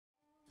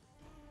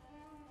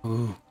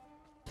Ooh.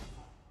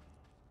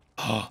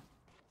 Oh,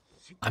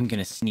 I'm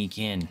gonna sneak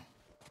in.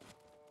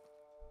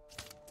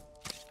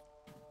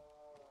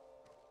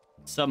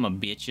 Some of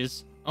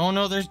bitches. Oh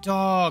no, there's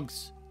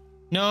dogs.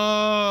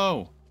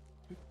 No.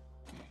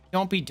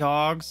 Don't be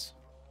dogs.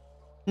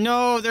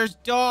 No, there's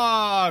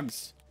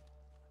dogs.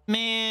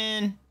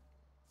 Man.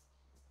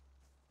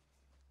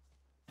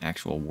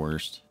 Actual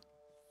worst.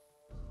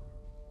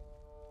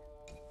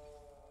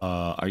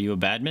 Are you a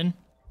badman?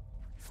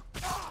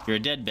 You're a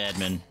dead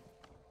badman.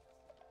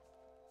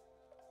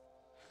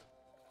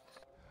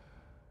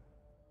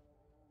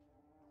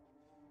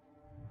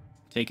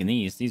 Taking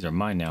these. These are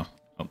mine now.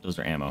 Oh, those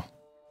are ammo.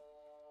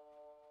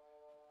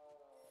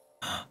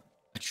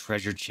 A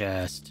treasure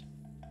chest.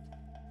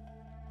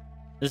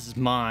 This is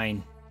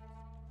mine.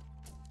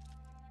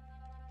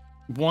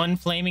 One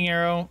flaming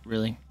arrow?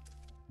 Really?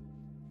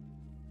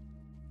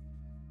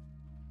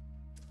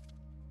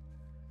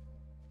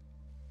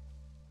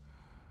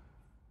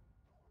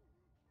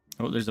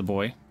 Oh, there's a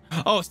boy.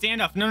 Oh,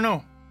 stand off. No, no.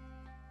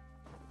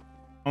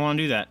 I don't want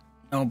to do that.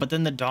 No, but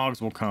then the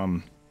dogs will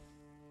come.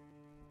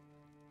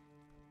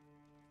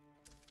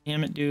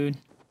 Damn it, dude.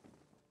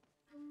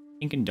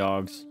 Thinking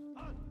dogs.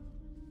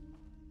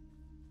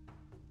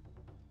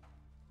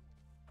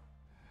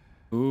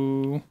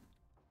 Ooh.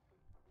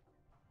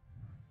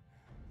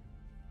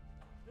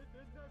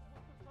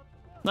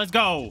 Let's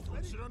go.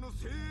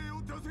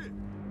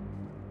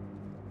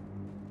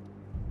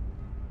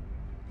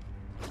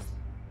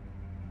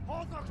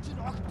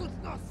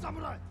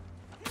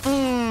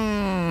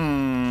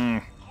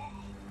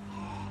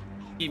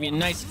 Give you a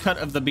nice cut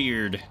of the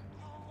beard.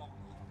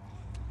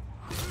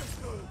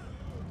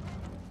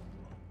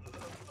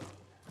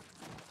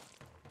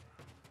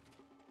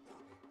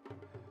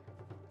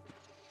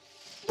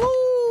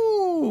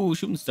 Woo!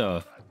 Shooting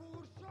stuff.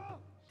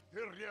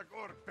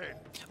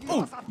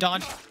 Oh,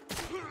 dodge.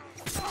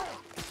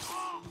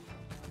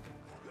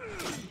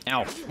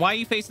 Ow. Why are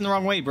you facing the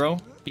wrong way, bro?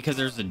 Because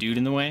there's a dude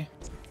in the way?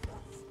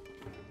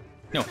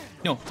 No,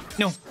 no,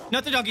 no.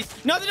 Not the doggies.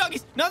 Not the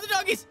doggies. Not the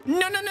doggies.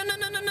 No, no, no, no,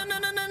 no, no, no, no,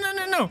 no, no,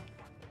 no, no.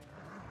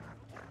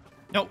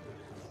 Nope.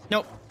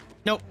 Nope.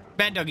 Nope.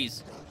 Bad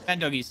doggies.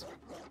 Bad doggies.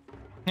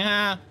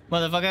 Ah,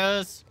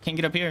 motherfuckers. Can't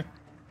get up here.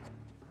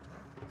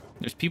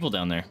 There's people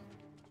down there.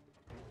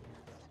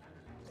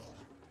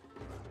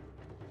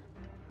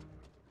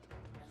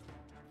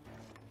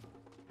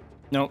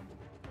 Nope.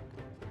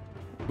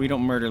 We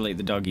don't murderate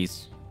the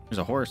doggies. There's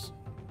a horse.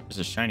 There's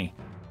a shiny.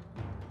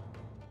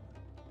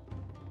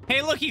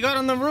 Hey, look, he got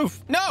on the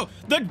roof. No,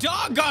 the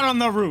dog got on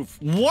the roof.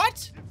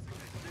 What?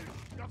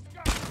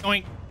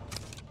 Oink.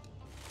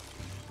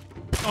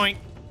 Oink.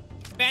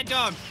 Bad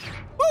dog.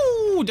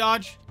 Woo,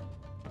 dodge.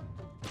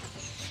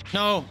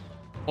 No.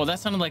 Oh, that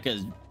sounded like a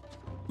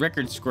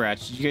record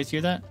scratch. Did you guys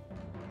hear that?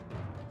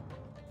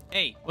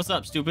 Hey, what's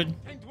up, stupid?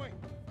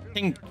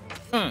 Ting.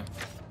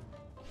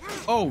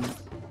 Oh,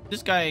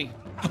 this guy.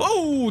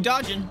 Oh,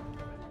 dodging.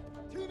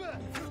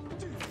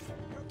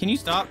 Can you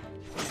stop?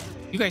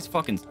 You guys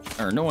fucking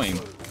are annoying.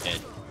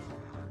 Dead.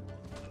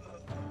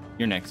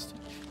 You're next.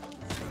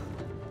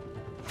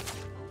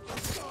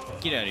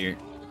 Get out of here.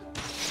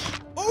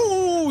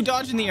 Oh,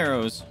 dodging the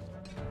arrows.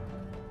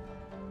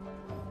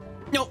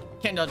 Nope,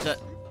 can't dodge that.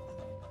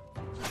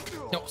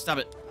 No, stop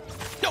it.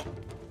 No.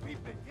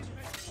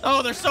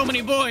 Oh, there's so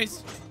many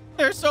boys.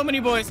 There's so many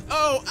boys.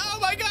 Oh, oh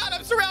my God,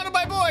 I'm surrounded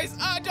by boys.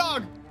 Ah,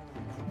 dog.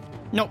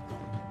 Nope.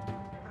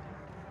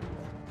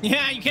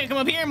 Yeah, you can't come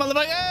up here,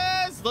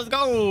 motherfuckers. Let's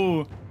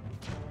go.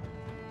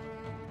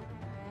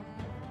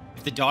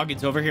 If the dog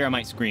gets over here, I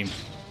might scream.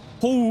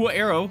 Oh,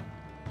 arrow.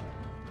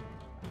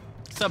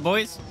 What's up,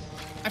 boys?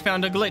 I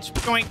found a glitch.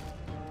 Joink.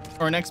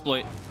 Or an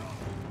exploit.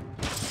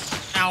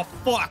 Ow,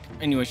 fuck.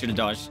 I knew I should have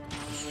dodged.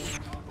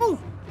 Woo.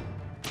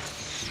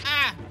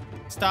 Ah.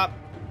 Stop.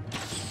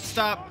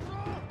 Stop.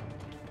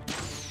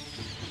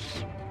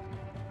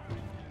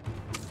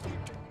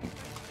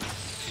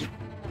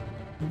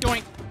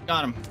 Doink.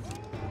 Got him.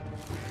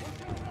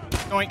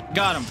 Doink.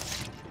 Got him.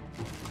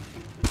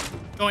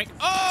 Doink.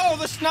 Oh,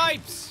 the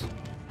snipes.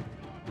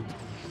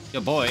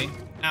 Good boy.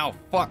 Ow,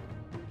 fuck.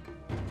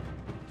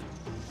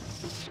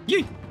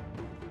 Yee.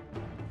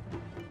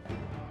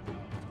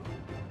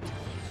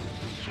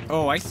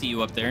 Oh, I see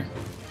you up there.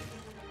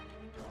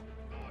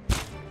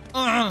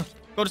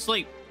 Go to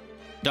sleep,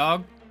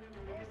 dog.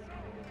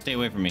 Stay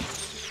away from me.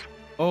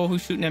 Oh,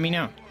 who's shooting at me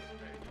now?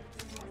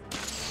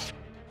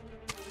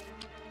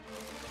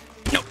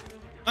 Nope.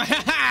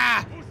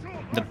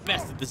 The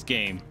best at this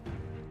game.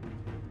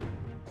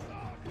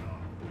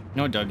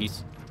 No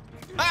doggies.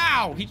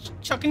 Ow! He's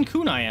chucking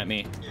kunai at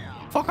me.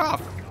 Fuck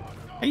off.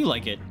 How you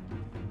like it?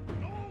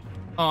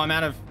 Oh, I'm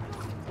out of...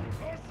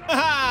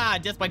 Haha!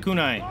 Death by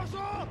kunai.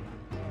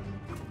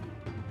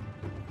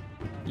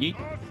 Yeet.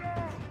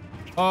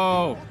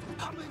 Oh.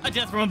 A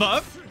death from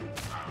above.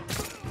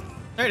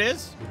 There it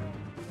is.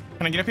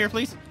 Can I get up here,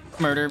 please?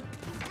 Murder.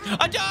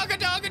 A dog, a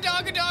dog, a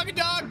dog, a dog, a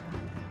dog.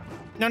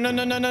 No, no,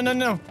 no, no, no, no,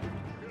 no.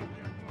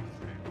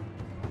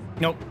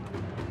 Nope.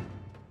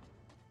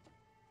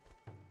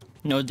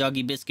 No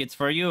doggy biscuits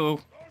for you.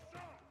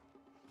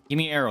 Give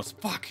me arrows.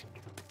 Fuck.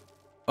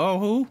 Oh,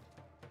 who?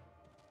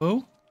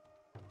 Who?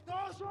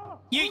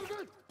 Yeet.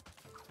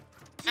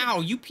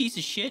 Ow, you piece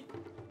of shit.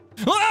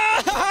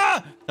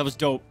 Ah! That was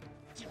dope.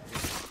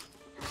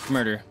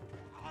 Murder.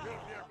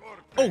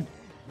 Oh.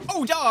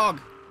 Oh,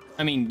 dog.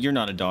 I mean, you're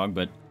not a dog,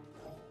 but...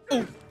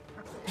 Oh.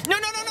 No, no,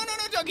 no, no, no,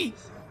 no, doggy.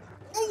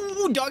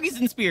 Oh, doggies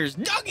and spears.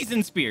 Doggies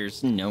and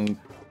spears. No.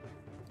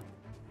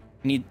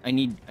 I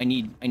need.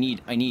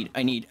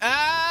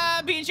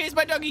 Ah, being chased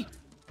by doggy.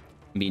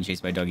 I'm being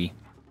chased by doggy.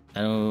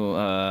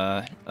 Oh,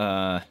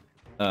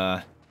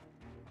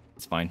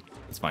 it's fine.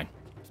 It's fine.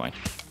 It's fine.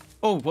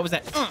 Oh, what was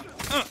that?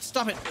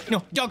 Stop it.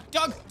 No, dog.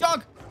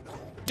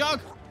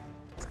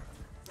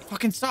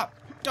 Fucking stop.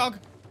 Dog.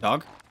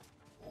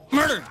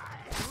 Murder.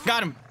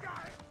 Got him.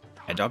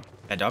 Bad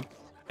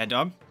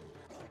dog.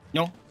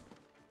 No.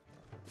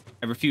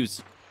 I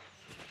refuse.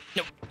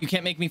 No, you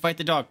can't make me fight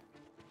the dog.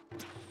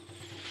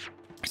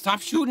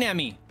 Stop shooting at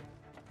me.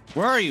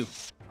 Where are you?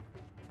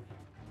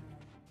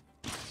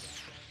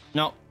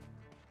 No.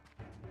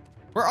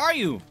 Where are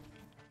you?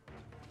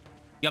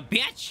 You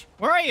bitch.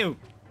 Where are you?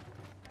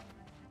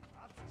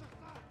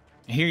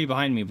 I hear you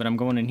behind me, but I'm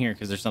going in here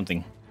because there's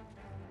something.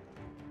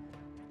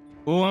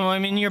 Oh,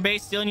 I'm in your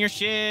base stealing your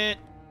shit.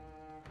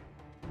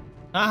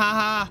 Ha ha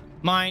ha.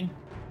 Mine.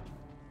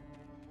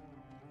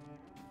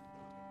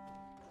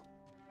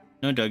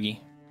 No, Dougie.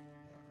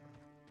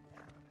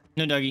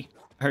 No, Dougie.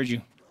 I heard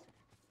you.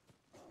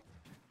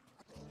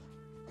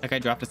 That guy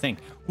dropped a thing.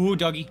 Ooh,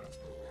 doggy.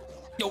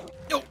 No.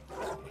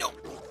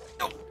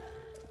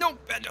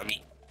 Bad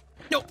doggy.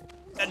 No,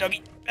 bad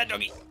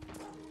doggy.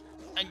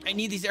 I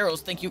need these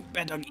arrows. Thank you,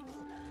 bad doggy.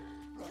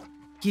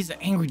 He's an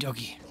angry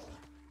doggy.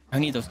 I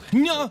need those.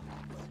 No,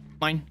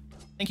 mine.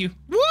 Thank you.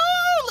 Woo!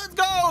 Let's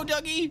go,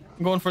 doggy.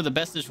 I'm going for the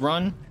bestest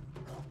run.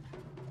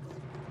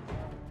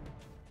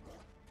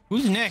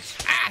 Who's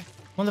next? Ah,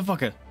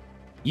 motherfucker.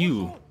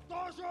 You.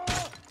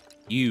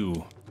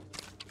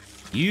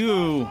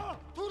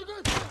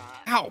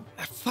 Ow!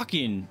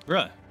 Fucking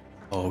bruh.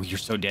 Oh, you're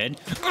so dead.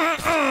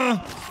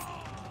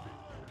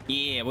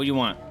 Yeah, what do you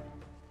want?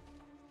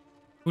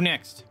 Who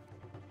next?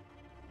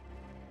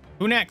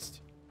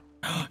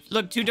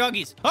 Look, 2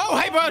 doggies. Oh,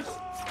 hey, bud.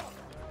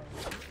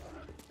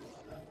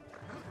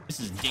 This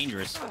is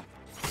dangerous.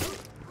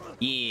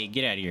 Yeah,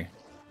 get out of here.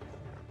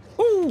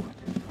 Woo!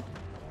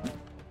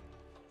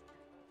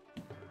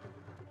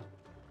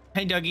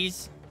 Hey,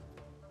 doggies.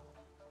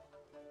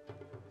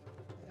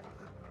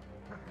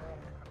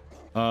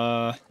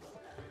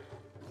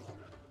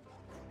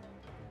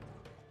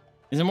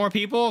 Is there more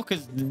people?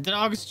 Because the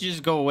dogs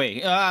just go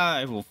away.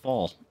 I will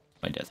fall to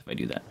my death if I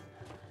do that.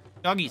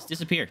 Doggies,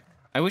 disappear.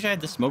 I wish I had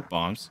the smoke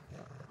bombs.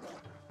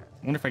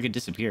 I wonder if I could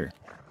disappear.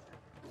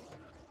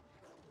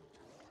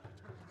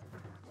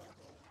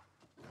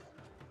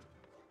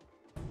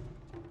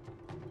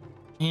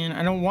 Man,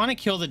 I don't want to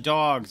kill the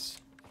dogs.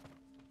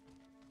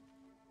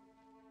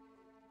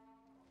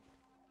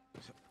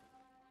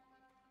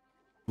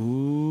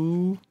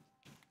 Ooh.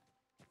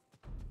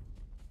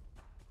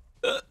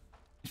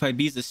 If I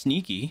be's a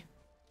sneaky.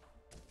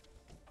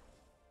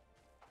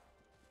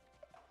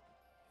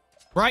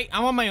 Right, I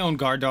want my own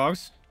guard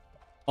dogs.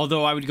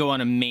 Although I would go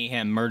on a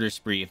mayhem murder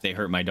spree if they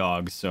hurt my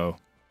dogs, so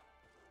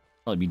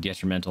probably be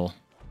detrimental.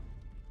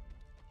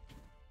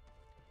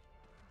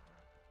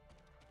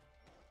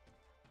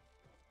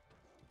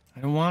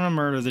 I don't want to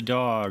murder the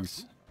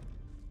dogs.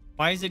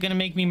 Why is it going to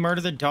make me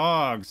murder the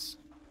dogs?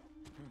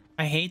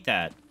 I hate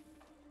that.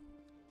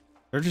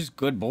 They're just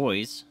good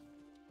boys.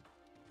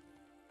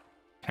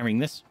 Can I ring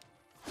this?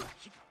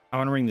 I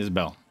want to ring this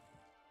bell.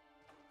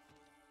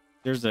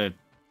 There's a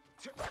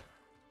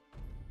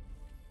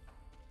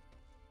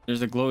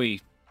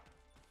glowy...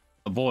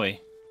 a boy.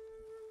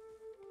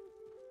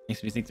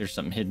 Makes me think there's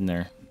something hidden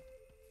there.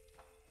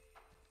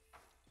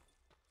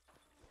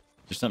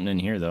 There's something in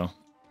here, though.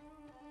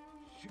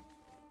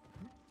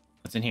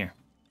 What's in here?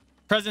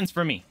 Presents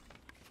for me.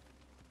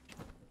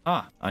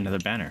 Ah, another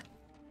banner.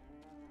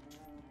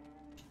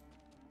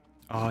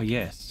 Oh,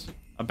 yes.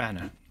 A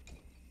banner.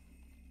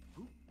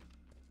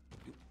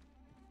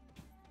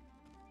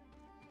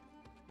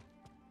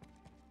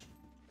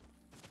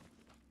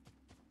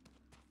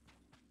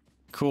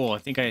 Cool. I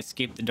think I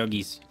escaped the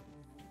doggies.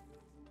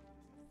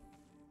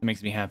 That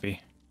makes me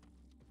happy.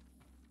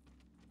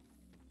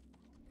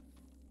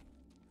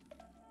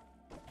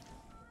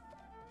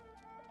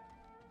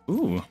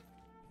 Ooh.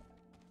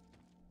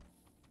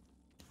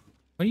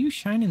 What are you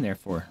shining there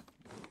for?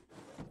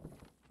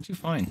 What'd you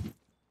find?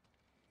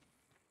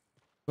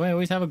 Do I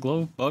always have a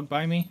glow bug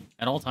by me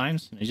at all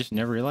times? I just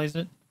never realized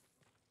it.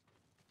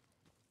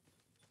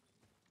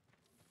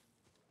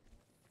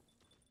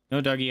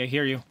 No, doggy, I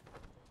hear you.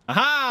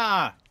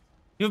 Aha!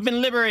 You've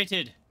been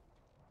liberated!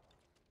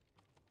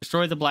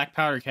 Destroy the black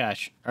powder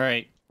cache.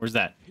 Alright, where's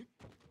that?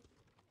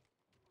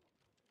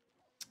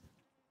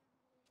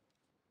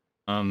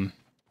 You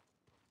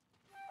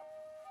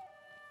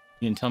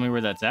can tell me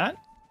where that's at?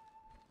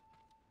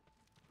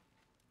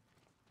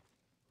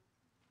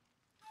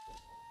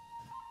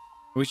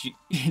 I wish you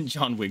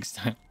John Wick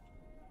style.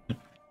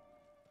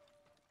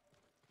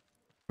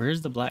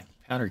 Where's the black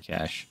powder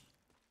cache?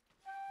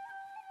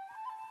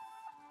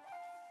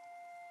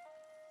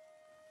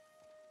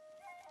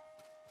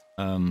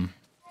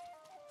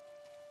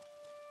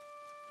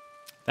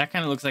 That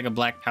kind of looks like a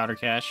black powder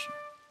cache.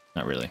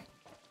 Not really.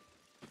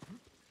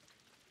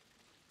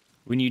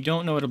 When you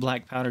don't know what a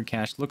black powder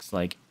cache looks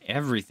like,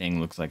 everything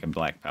looks like a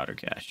black powder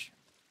cache.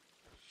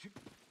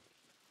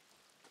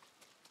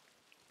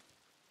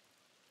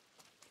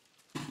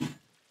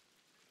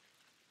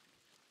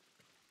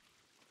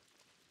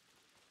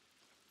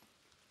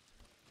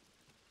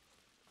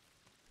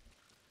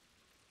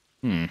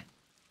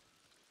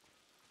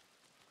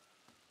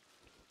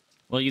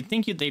 Well, you'd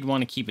think they'd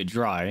want to keep it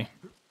dry.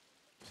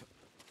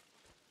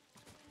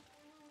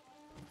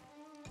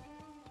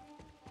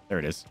 There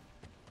it is.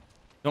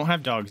 Don't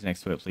have dogs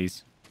next to it,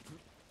 please.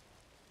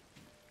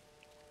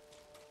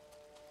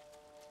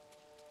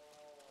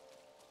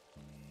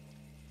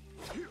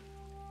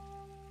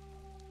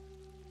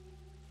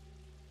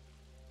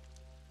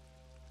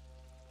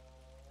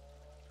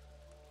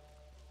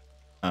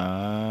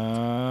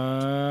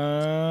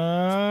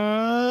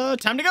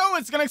 Time to go.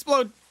 It's gonna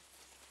explode.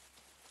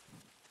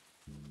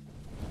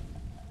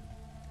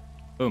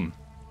 Boom.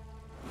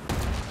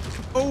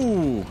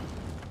 Oh.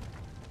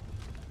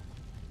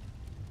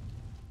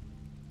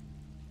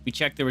 We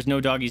checked. There was no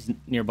doggies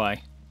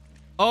nearby.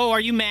 Oh, are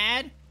you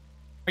mad?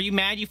 Are you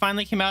mad you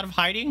finally came out of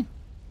hiding?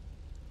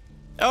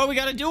 Oh, we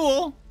got a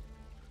duel.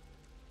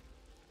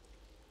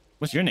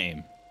 What's your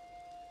name?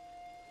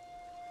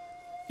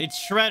 It's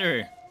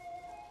Shredder.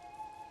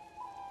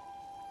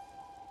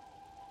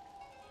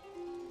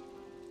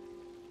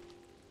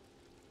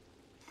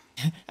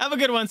 Have a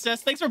good one,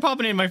 Seth. Thanks for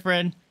popping in, my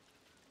friend.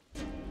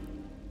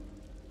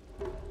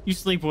 You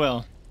sleep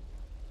well.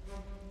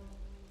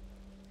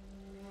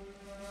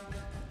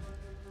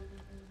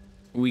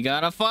 We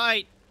gotta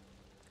fight.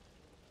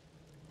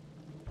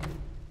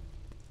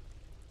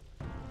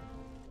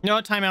 No,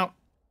 timeout.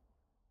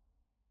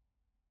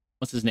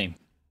 What's his name?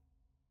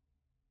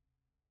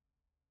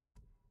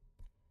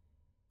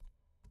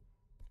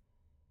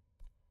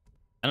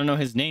 I don't know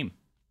his name.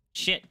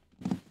 Shit.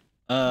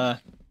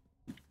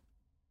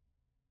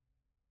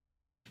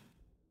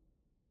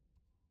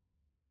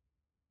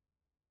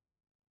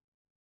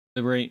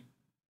 Liberate.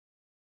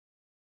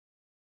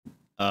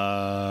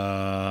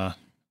 I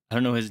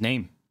don't know his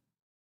name.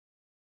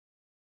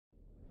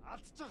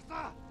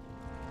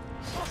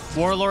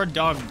 Warlord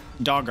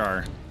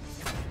Doggar.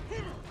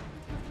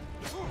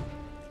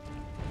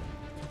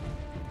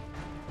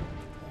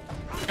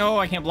 Oh,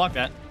 I can't block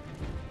that.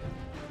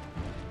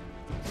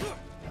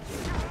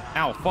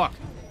 Ow, fuck.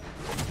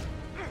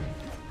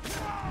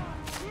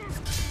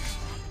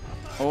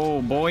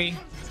 Oh, boy.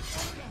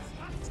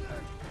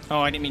 Oh,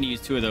 I didn't mean to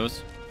use two of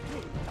those.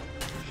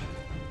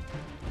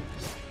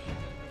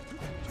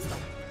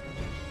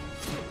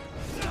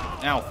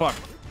 Ow, fuck.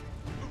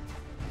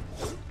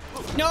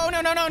 No,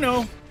 no, no, no,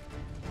 no.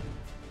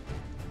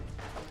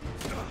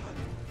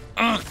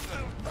 I'm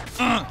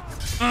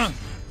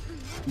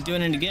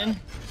doing it again.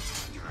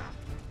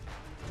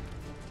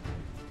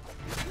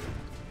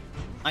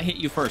 I hit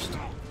you first.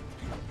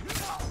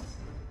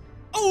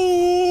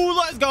 Oh,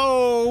 let's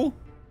go.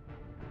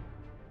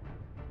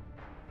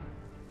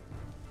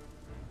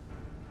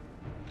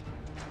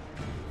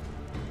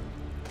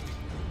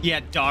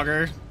 Yeah,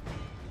 dogger.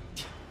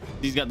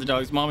 He's got the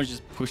dog's mom has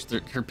just pushed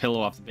her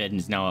pillow off the bed and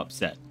is now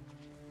upset.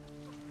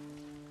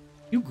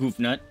 You goof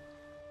nut.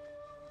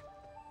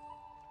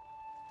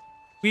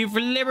 We've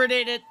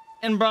liberated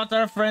and brought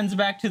our friends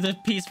back to the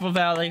peaceful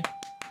valley.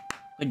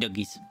 Good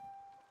doggies.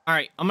 All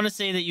right, I'm gonna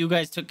say that you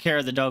guys took care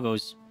of the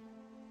doggos.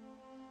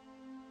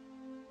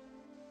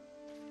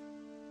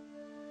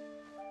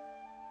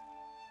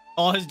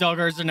 All his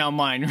doggers are now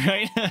mine,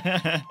 right?